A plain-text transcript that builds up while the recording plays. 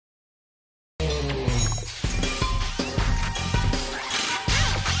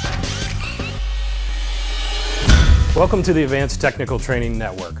Welcome to the Advanced Technical Training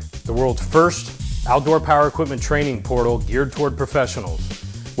Network, the world's first outdoor power equipment training portal geared toward professionals.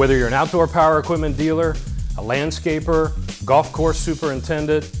 Whether you're an outdoor power equipment dealer, a landscaper, golf course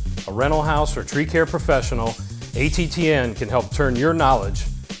superintendent, a rental house or tree care professional, ATTN can help turn your knowledge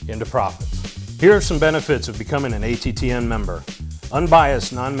into profits. Here are some benefits of becoming an ATTN member.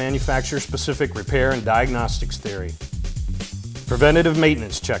 Unbiased, non-manufacturer specific repair and diagnostics theory. Preventative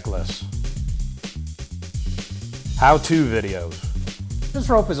maintenance checklists. How-to videos. This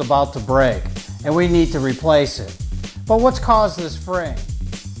rope is about to break and we need to replace it. But what's caused this fraying?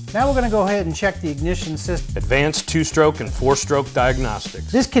 Now we're going to go ahead and check the ignition system. Advanced 2-stroke and 4-stroke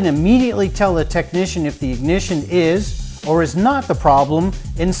diagnostics. This can immediately tell the technician if the ignition is or is not the problem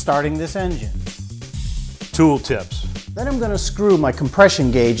in starting this engine. Tool tips. Then I'm going to screw my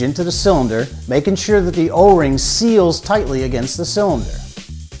compression gauge into the cylinder, making sure that the O-ring seals tightly against the cylinder.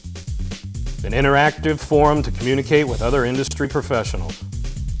 An interactive forum to communicate with other industry professionals.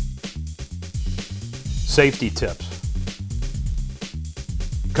 Safety tips.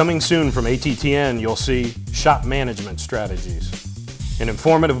 Coming soon from ATTN, you'll see shop management strategies, an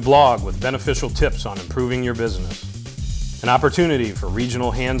informative blog with beneficial tips on improving your business, an opportunity for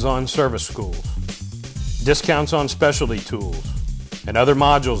regional hands-on service schools, discounts on specialty tools, and other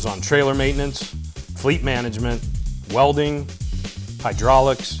modules on trailer maintenance, fleet management, welding,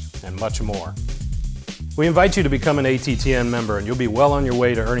 hydraulics, and much more. We invite you to become an ATTN member and you'll be well on your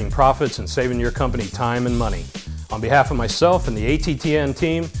way to earning profits and saving your company time and money. On behalf of myself and the ATTN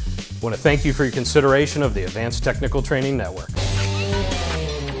team, I want to thank you for your consideration of the Advanced Technical Training Network.